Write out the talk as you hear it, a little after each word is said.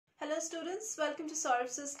students, welcome to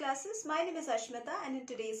Saurabh's classes. My name is Amrita and in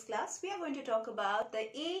today's class we are going to talk about the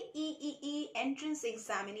AEEE entrance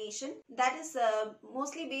examination, that is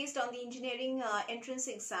mostly based on the engineering entrance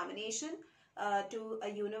examination to a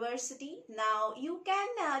university. Now you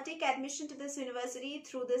can take admission to this university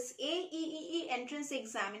through this AEEE entrance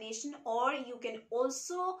examination, or you can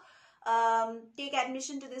also take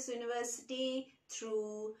admission to this university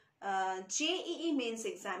through JEE Mains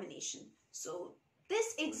examination. So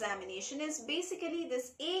this examination is basically,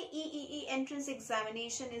 this AEEE entrance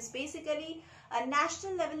examination is basically a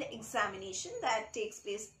national level examination that takes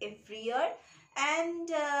place every year, and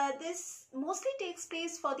this mostly takes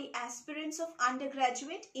place for the aspirants of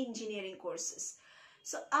undergraduate engineering courses.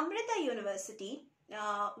 So Amrita University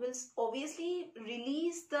will obviously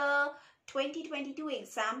release the 2022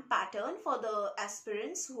 exam pattern for the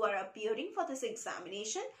aspirants who are appearing for this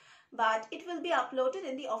examination, but it will be uploaded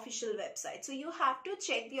in the official website. So you have to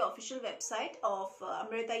check the official website of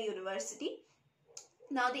Amrita University.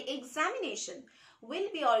 Now the examination will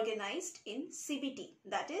be organized in CBT,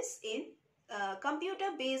 that is in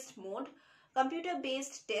computer-based mode,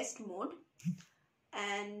 computer-based test mode.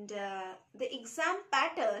 And the exam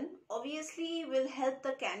pattern obviously will help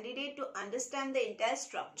the candidate to understand the entire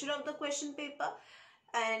structure of the question paper,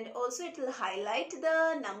 and also it will highlight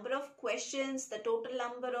the number of questions, the total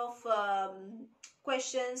number of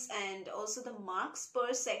questions, and also the marks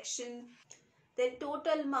per section, the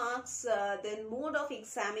total marks, the mode of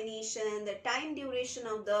examination, the time duration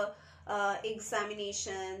of the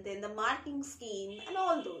examination, then the marking scheme, and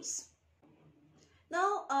all those.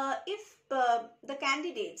 Now, if the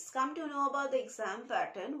candidates come to know about the exam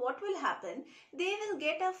pattern, what will happen? They will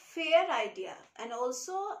get a fair idea and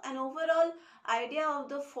also an overall idea of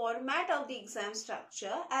the format of the exam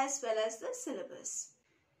structure as well as the syllabus.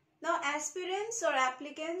 Now, aspirants or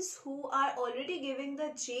applicants who are already giving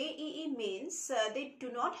the JEE Mains, they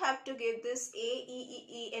do not have to give this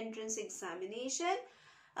AEEE entrance examination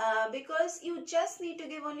because you just need to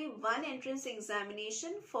give only one entrance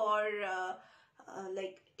examination for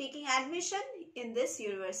like taking admission in this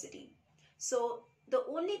university. So the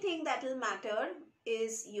only thing that will matter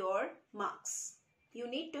is your marks. You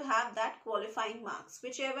need to have that qualifying marks,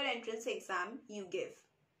 whichever entrance exam you give.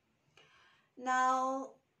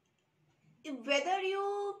 Now, whether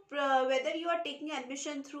you are taking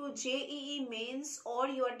admission through JEE Mains or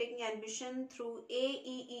you are taking admission through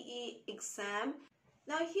AEEE exam,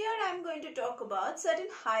 now here I am going to talk about certain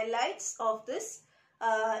highlights of this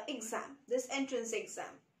exam, this entrance exam.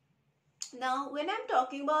 Now, when I'm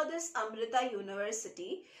talking about this Amrita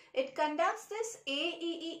University, it conducts this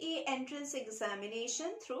AEEE entrance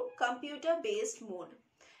examination through computer-based mode,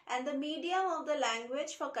 and the medium of the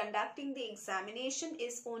language for conducting the examination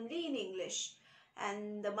is only in English,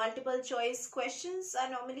 and the multiple choice questions are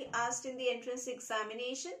normally asked in the entrance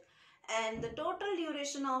examination, and the total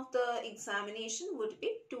duration of the examination would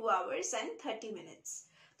be 2 hours and 30 minutes.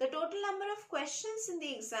 The total number of questions in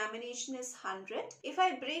the examination is 100. If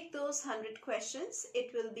I break those 100 questions,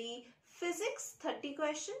 it will be physics 30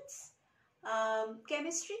 questions,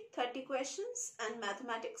 chemistry 30 questions, and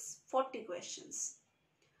mathematics 40 questions.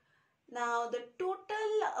 Now the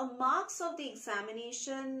total marks of the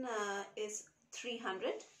examination is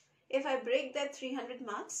 300. If I break that 300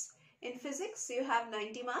 marks, in physics you have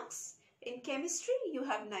 90 marks, in chemistry you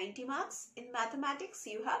have 90 marks, in mathematics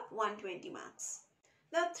you have 120 marks.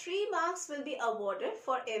 Now 3 marks will be awarded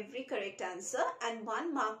for every correct answer and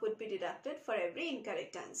 1 mark would be deducted for every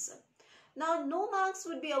incorrect answer. Now no marks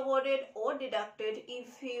would be awarded or deducted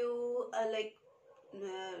if you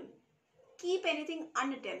keep anything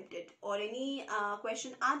unattempted or any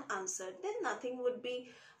question unanswered, then nothing would be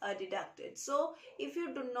deducted. So if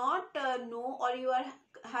you do not know or you are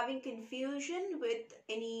having confusion with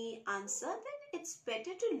any answer, then it's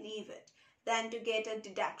better to leave it than to get a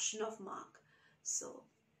deduction of mark. So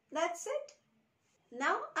that's it.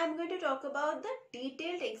 Now I'm going to talk about the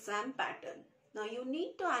detailed exam pattern. Now you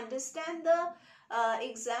need to understand the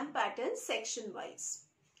exam pattern section wise.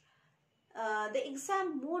 The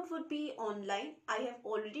exam mode would be online. I have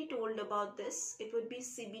already told about this. It would be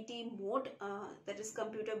CBT mode, that is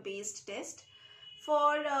computer based test.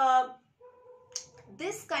 For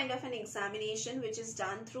this kind of an examination which is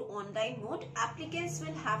done through online mode, applicants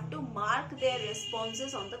will have to mark their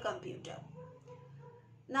responses on the computer.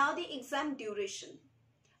 Now the exam duration.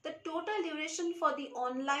 The total duration for the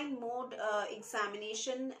online mode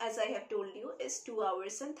examination, as I have told you, is 2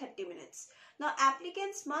 hours and 30 minutes. Now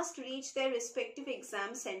applicants must reach their respective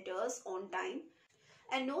exam centers on time,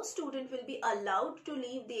 and no student will be allowed to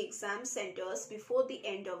leave the exam centers before the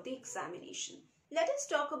end of the examination. Let us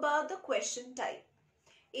talk about the question type.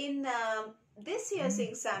 in this year's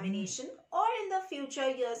examination or in the future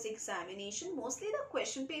year's examination, mostly the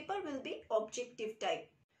question paper will be objective type.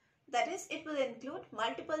 That is, it will include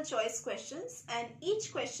multiple choice questions and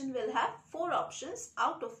each question will have 4 options,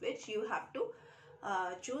 out of which you have to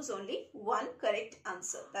choose only one correct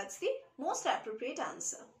answer. That's the most appropriate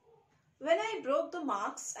answer. When I broke the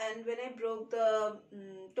marks and when I broke the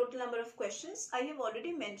total number of questions, I have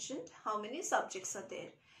already mentioned how many subjects are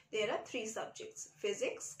there. There are 3 subjects: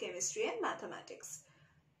 physics, chemistry and mathematics.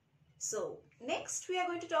 So next we are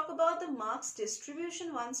going to talk about the marks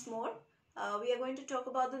distribution once more. We are going to talk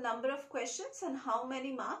about the number of questions and how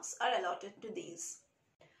many marks are allotted to these.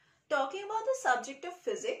 Talking about the subject of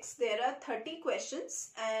physics, there are 30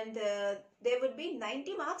 questions and there would be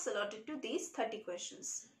 90 marks allotted to these 30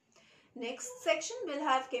 questions. Next section will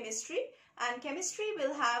have chemistry, and chemistry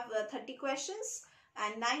will have 30 questions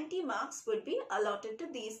and 90 marks would be allotted to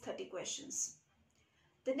these 30 questions.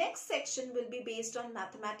 The next section will be based on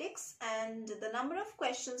mathematics and the number of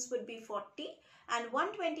questions would be 40 and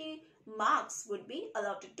 120 marks would be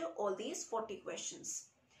allotted to all these 40 questions.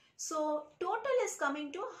 So total is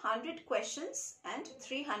coming to 100 questions and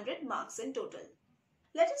 300 marks in total.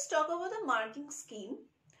 Let us talk about the marking scheme.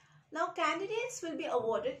 Now candidates will be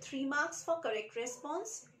awarded 3 marks for correct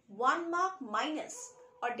response, 1 mark minus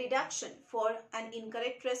or deduction for an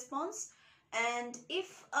incorrect response, and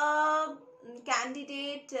if a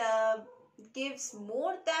candidate gives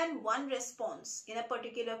more than 1 response in a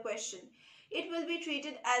particular question, it will be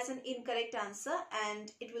treated as an incorrect answer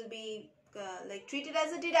and it will be treated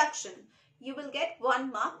as a deduction. You will get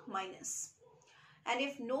 1 mark minus. And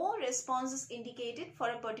if no response is indicated for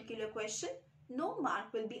a particular question, no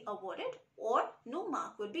mark will be awarded or no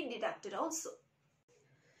mark will be deducted also.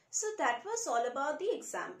 So that was all about the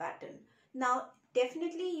exam pattern. Now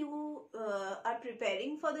definitely you are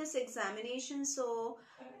preparing for this examination, so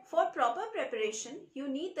for proper preparation you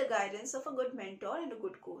need the guidance of a good mentor and a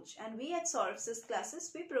good coach. And we at Syllabus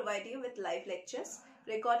classes, we provide you with live lectures,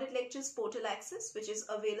 recorded lectures portal access which is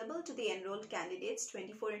available to the enrolled candidates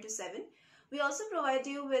 24/7. We also provide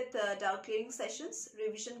you with doubt clearing sessions,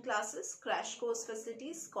 revision classes, crash course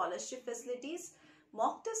facilities, scholarship facilities,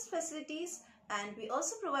 mock test facilities, and we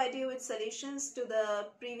also provide you with solutions to the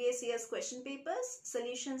previous year's question papers,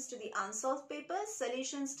 solutions to the unsolved papers,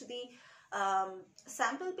 solutions to the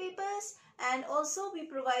sample papers, and also we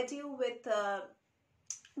provide you with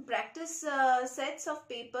practice sets of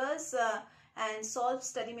papers and solved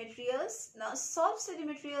study materials. Now solved study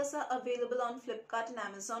materials are available on Flipkart and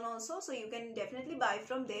Amazon also, so you can definitely buy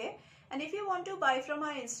from there. And if you want to buy from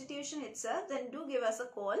our institution itself, then do give us a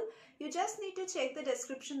call. You just need to check the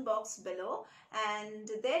description box below and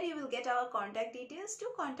there you will get our contact details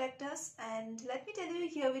to contact us. And let me tell you,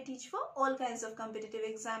 here we teach for all kinds of competitive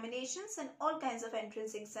examinations and all kinds of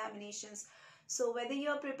entrance examinations. So whether you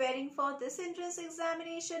are preparing for this entrance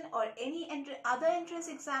examination or any other entrance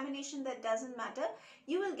examination, that doesn't matter,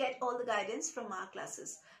 you will get all the guidance from our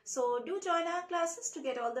classes. So do join our classes to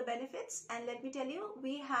get all the benefits. And let me tell you,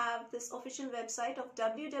 we have this official website of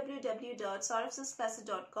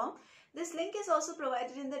www.syllabusclasses.com. This link is also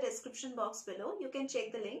provided in the description box below. You can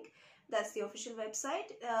check the link. That's the official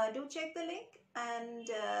website. Do check the link and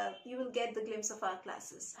you will get the glimpse of our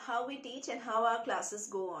classes, how we teach and how our classes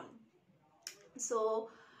go on. So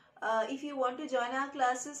if you want to join our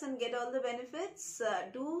classes and get all the benefits,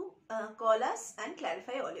 do call us and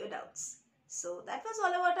clarify all your doubts. So that was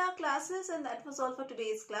all about our classes and that was all for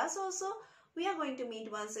today's class also. We are going to meet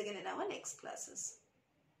once again in our next classes.